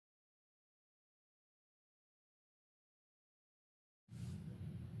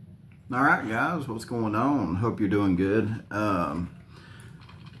All right, guys, what's going on? Hope you're doing good.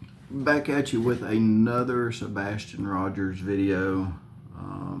 Back at you with another Sebastian Rogers video.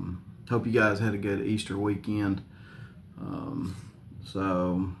 Hope you guys had a good Easter weekend.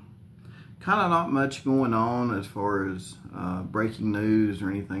 So, kind of not much going on as far as breaking news or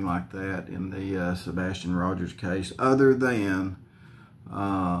anything like that in the Sebastian Rogers case, other than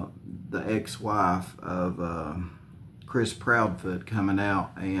the ex-wife of Chris Proudfoot coming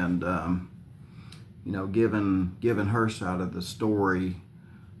out and you know, giving her side of the story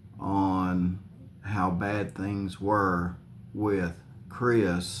on how bad things were with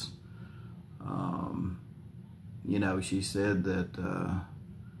Chris. You know, she said that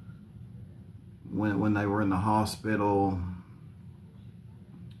when they were in the hospital,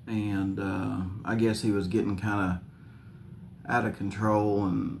 and I guess he was getting kind of out of control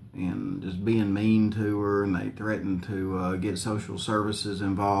and just being mean to her, and they threatened to get social services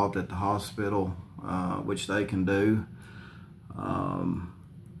involved at the hospital, which they can do.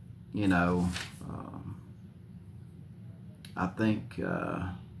 You know, I think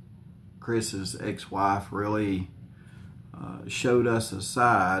Chris's ex-wife really showed us a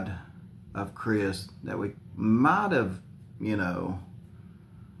side of Chris that we might have, you know,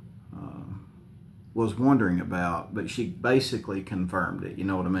 was wondering about, but she basically confirmed it. You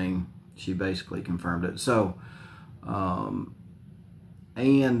know what I mean? She basically confirmed it. So,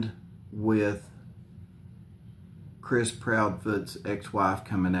 and with Chris Proudfoot's ex-wife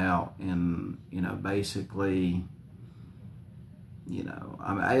coming out and, you know, basically, you know,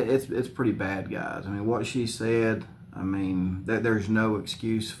 I mean, it's pretty bad, guys. I mean, what she said, I mean, there's no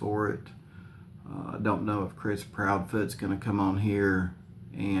excuse for it. I don't know if Chris Proudfoot's going to come on here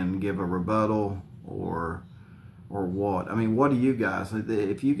and give a rebuttal or what. I mean, what do you guys,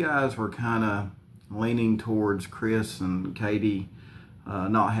 if you guys were kind of leaning towards Chris and Katie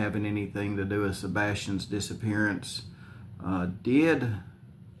not having anything to do with Sebastian's disappearance, did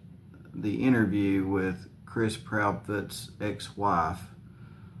the interview with Chris Proudfoot's ex-wife,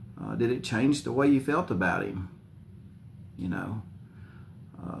 did it change the way you felt about him? You know,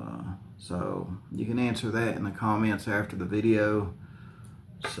 so you can answer that in the comments after the video.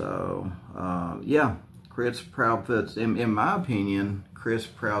 So, yeah, Chris Proudfoot's, in my opinion, Chris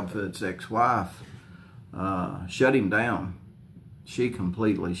Proudfoot's ex-wife shut him down. She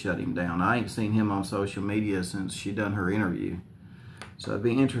completely shut him down. I ain't seen him on social media since she done her interview. So it'd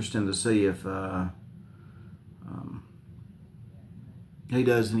be interesting to see if he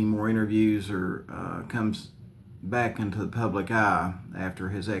does any more interviews or comes back into the public eye after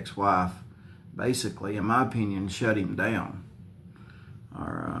his ex-wife basically, in my opinion, shut him down. All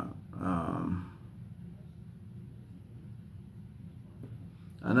right.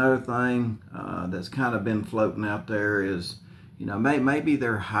 Another thing that's kind of been floating out there is, you know, maybe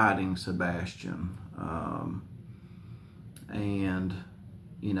they're hiding Sebastian. And,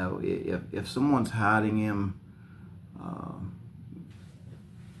 you know, if someone's hiding him,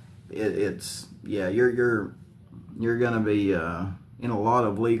 it's, yeah, you're going to be in a lot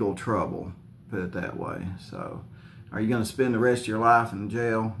of legal trouble, put it that way. So, are you going to spend the rest of your life in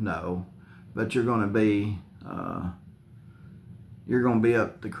jail? No, but you're going to be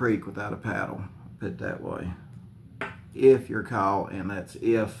up the creek without a paddle, put it that way, if you're caught, and that's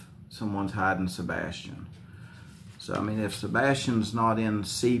if someone's hiding Sebastian. So, I mean, if Sebastian's not in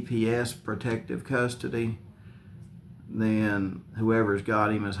CPS protective custody, then whoever's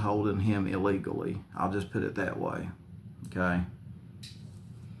got him is holding him illegally. I'll just put it that way, okay?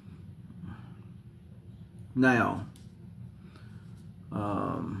 Now,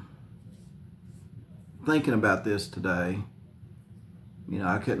 thinking about this today, you know,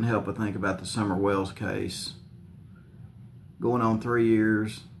 I couldn't help but think about the Summer Wells case. Going on 3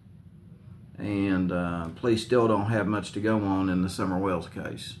 years, and police still don't have much to go on in the Summer Wells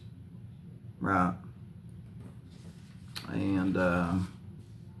case, right? And,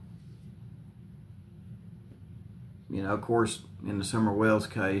 you know, of course, in the Summer Wells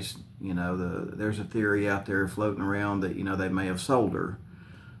case, you know, there's a theory out there floating around that, you know, they may have sold her.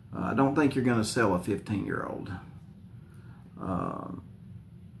 I don't think you're going to sell a 15-year-old.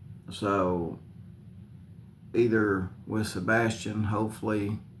 So, either with Sebastian,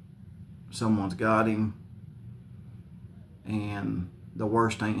 hopefully someone's got him and the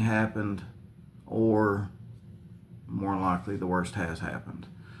worst ain't happened, or more likely the worst has happened.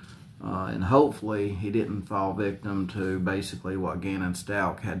 And hopefully he didn't fall victim to basically what Gannon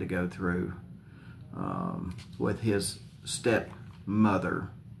Stalk had to go through with his stepmother.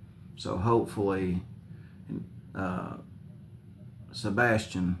 So hopefully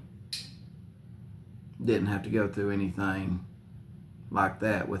Sebastian didn't have to go through anything like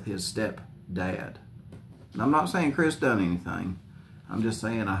that with his stepdad. And I'm not saying Chris done anything. I'm just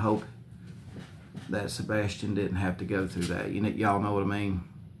saying I hope that Sebastian didn't have to go through that. Y'all know what I mean?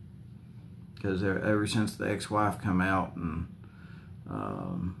 Because ever since the ex-wife come out and,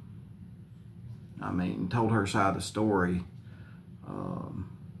 I mean, told her side of the story, I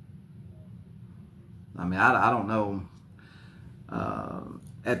mean, I don't know.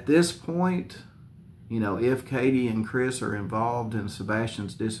 At this point, if Katie and Chris are involved in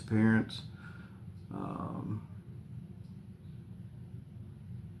Sebastian's disappearance,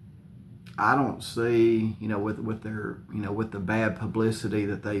 I don't see, with their, with the bad publicity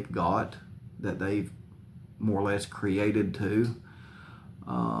that they've got, that they've more or less created too,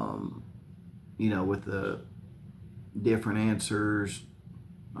 with the different answers,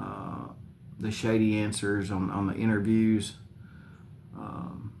 the shady answers on the interviews.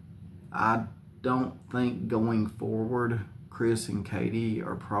 I don't think going forward, Chris and Katie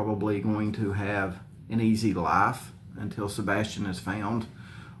are probably going to have an easy life until Sebastian is found,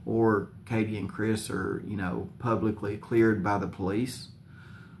 or Katie and Chris are, publicly cleared by the police.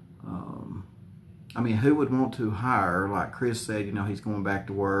 I mean, who would want to hire, like Chris said, he's going back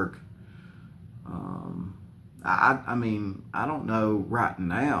to work. I mean, I don't know right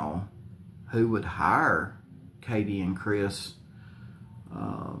now who would hire Katie and Chris,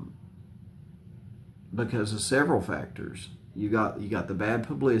 because of several factors. You got the bad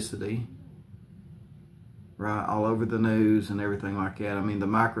publicity, right, all over the news and everything like that. I mean, the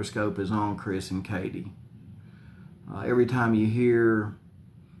microscope is on Chris and Katie. Every time you hear,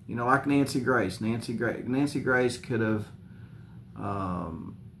 like Nancy Grace could have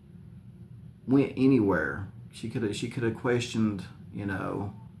went anywhere. She could have questioned,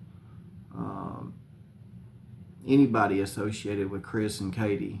 anybody associated with Chris and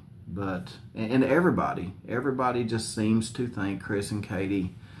Katie. But, and everybody just seems to think Chris and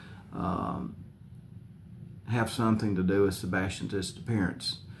Katie have something to do with Sebastian's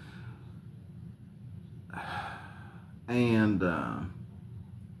disappearance. And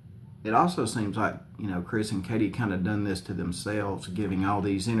it also seems like, Chris and Katie kind of done this to themselves, giving all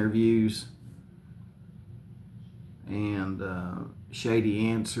these interviews and shady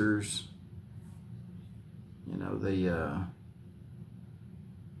answers.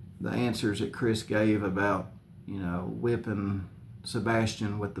 The answers that Chris gave about, whipping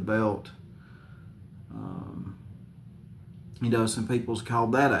Sebastian with the belt. Some people's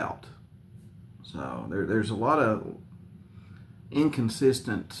called that out. So there's a lot of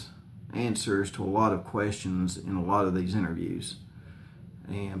inconsistent answers to a lot of questions in a lot of these interviews.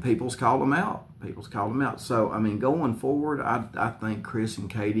 And people's called them out. So, I mean, going forward, I think Chris and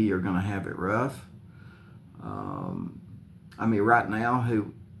Katie are going to have it rough. I mean, right now,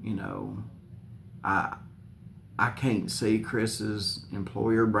 I can't see Chris's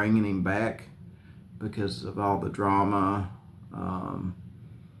employer bringing him back because of all the drama. I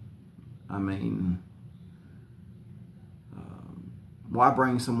mean, why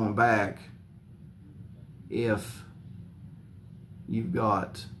bring someone back if you've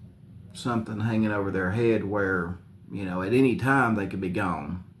got something hanging over their head where, at any time they could be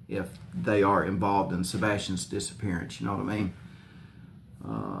gone if they are involved in Sebastian's disappearance, you know what I mean?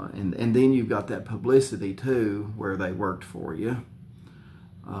 And then you've got that publicity too, where they worked for you.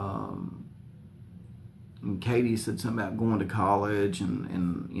 And Katie said something about going to college,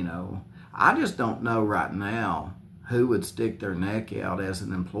 and I just don't know right now who would stick their neck out as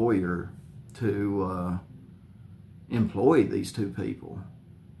an employer to employ these two people,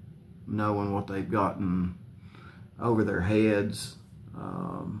 knowing what they've gotten over their heads,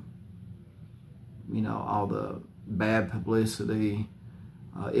 all the bad publicity.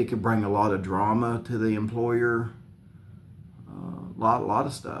 It could bring a lot of drama to the employer, a lot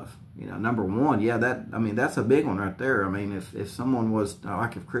of stuff. Number one, that's a big one right there. I mean, if someone was,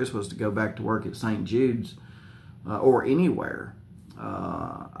 like if Chris was to go back to work at St. Jude's or anywhere,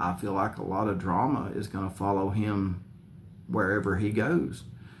 I feel like a lot of drama is going to follow him wherever he goes.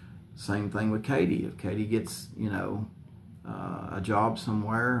 Same thing with Katie. If Katie gets, a job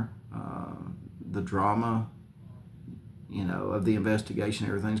somewhere, the drama, of the investigation,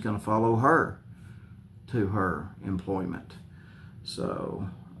 everything's going to follow her to her employment. So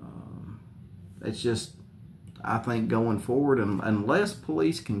it's just, I think going forward, unless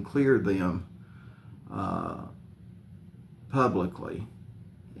police can clear them publicly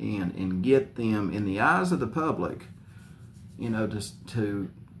and get them in the eyes of the public, just to,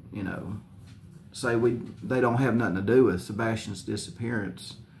 say they don't have nothing to do with Sebastian's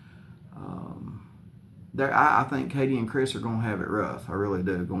disappearance. I think Katie and Chris are going to have it rough. I really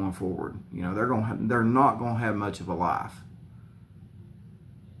do, going forward. They're not going to have much of a life.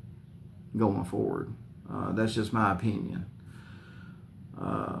 going forward. That's just my opinion.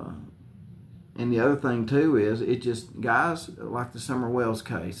 And the other thing too is, it just, guys, like the Summer Wells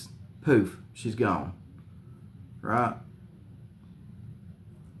case, poof, she's gone, right?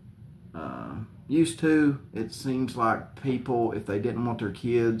 Used to, it seems like people, if they didn't want their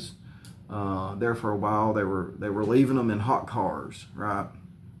kids there for a while, they were leaving them in hot cars, right?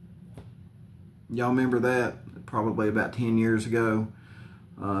 Y'all remember that? Probably about 10 years ago.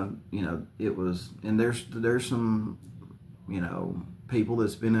 You know, it was, and there's some, you know, people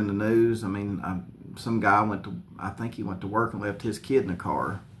that's been in the news. I mean, some guy I think he went to work and left his kid in the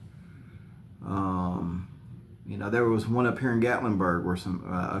car. You know, there was one up here in Gatlinburg where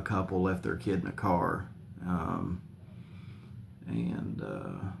a couple left their kid in the car.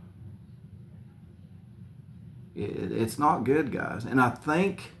 It's not good, guys. And I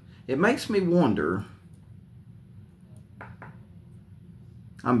think it makes me wonder,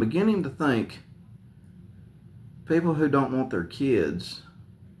 I'm beginning to think people who don't want their kids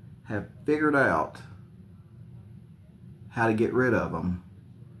have figured out how to get rid of them,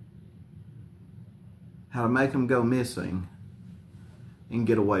 how to make them go missing and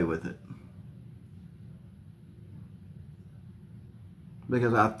get away with it.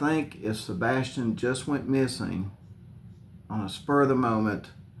 Because I think if Sebastian just went missing on a spur of the moment,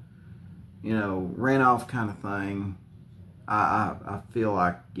 you know, ran off kind of thing, I feel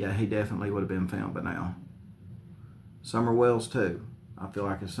like, yeah, he definitely would have been found by now. Summer Wells too. I feel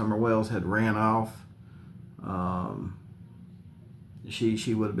like if Summer Wells had ran off,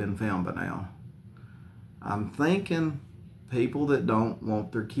 she would have been found by now. I'm thinking people that don't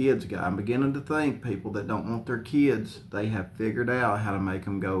want their kids, guys. I'm beginning to think people that don't want their kids, they have figured out how to make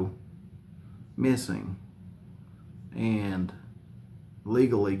them go missing and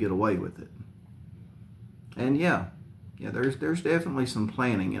legally get away with it. And yeah, there's definitely some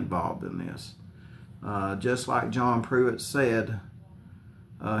planning involved in this. Just like John Pruitt said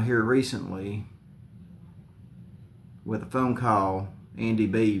here recently with a phone call Andy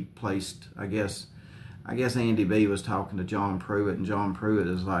B placed, I guess Andy B was talking to John Pruitt, and John Pruitt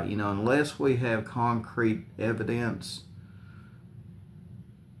is like, you know, unless we have concrete evidence.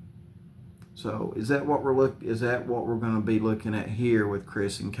 So is that what we're going to be looking at here with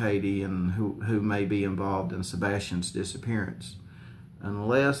Chris and Katie, and who may be involved in Sebastian's disappearance?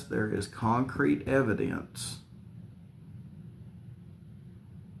 Unless there is concrete evidence,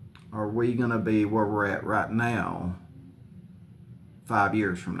 are we going to be where we're at right now 5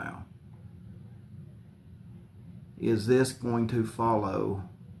 years from now? Is this going to follow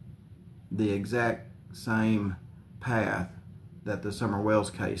the exact same path that the Summer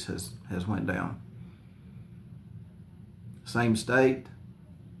Wells case has went down? Same state,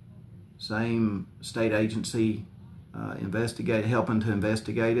 same state agency helping to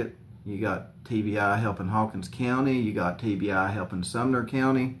investigate it. You got TBI helping Hawkins County, you got TBI helping Sumner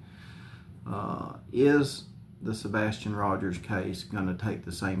County. Is the Sebastian Rogers case going to take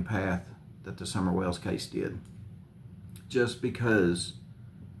the same path that the Summer Wells case did? Just because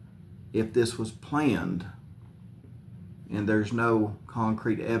if this was planned and there's no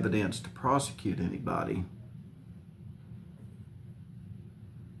concrete evidence to prosecute anybody,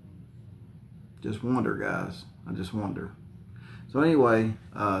 just wonder, guys. I just wonder. So anyway,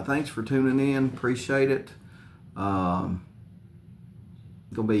 thanks for tuning in. Appreciate it. Gonna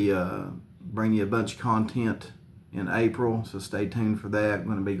be bring you a bunch of content in April, so stay tuned for that. I'm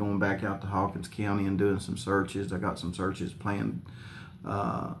going to be going back out to Hawkins County and doing some searches. I got some searches planned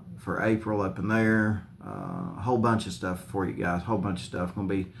for April up in there. A whole bunch of stuff for you guys. A whole bunch of stuff. I'm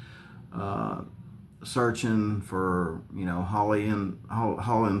going to be searching for, you know, Holly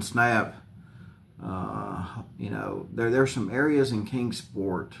and Snap. You know, there's some areas in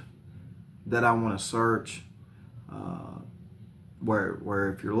Kingsport that I want to search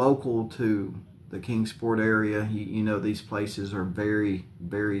where if you're local to the Kingsport area, you know these places are very,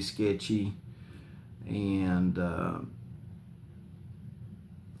 very sketchy, and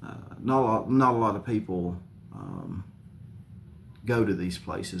not a lot of people go to these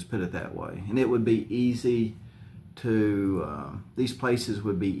places, put it that way. And it would be easy to, these places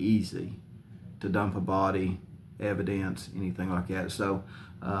would be easy to dump a body, evidence, anything like that. So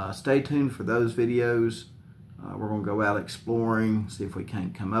stay tuned for those videos. We're going to go out exploring, see if we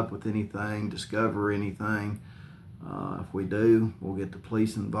can't come up with anything, discover anything. If we do, we'll get the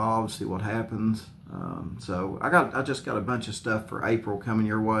police involved, see what happens. So I just got a bunch of stuff for April coming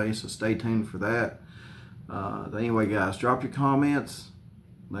your way, so stay tuned for that. Anyway, guys, drop your comments.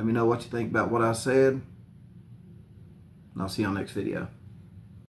 Let me know what you think about what I said, and I'll see you on the next video.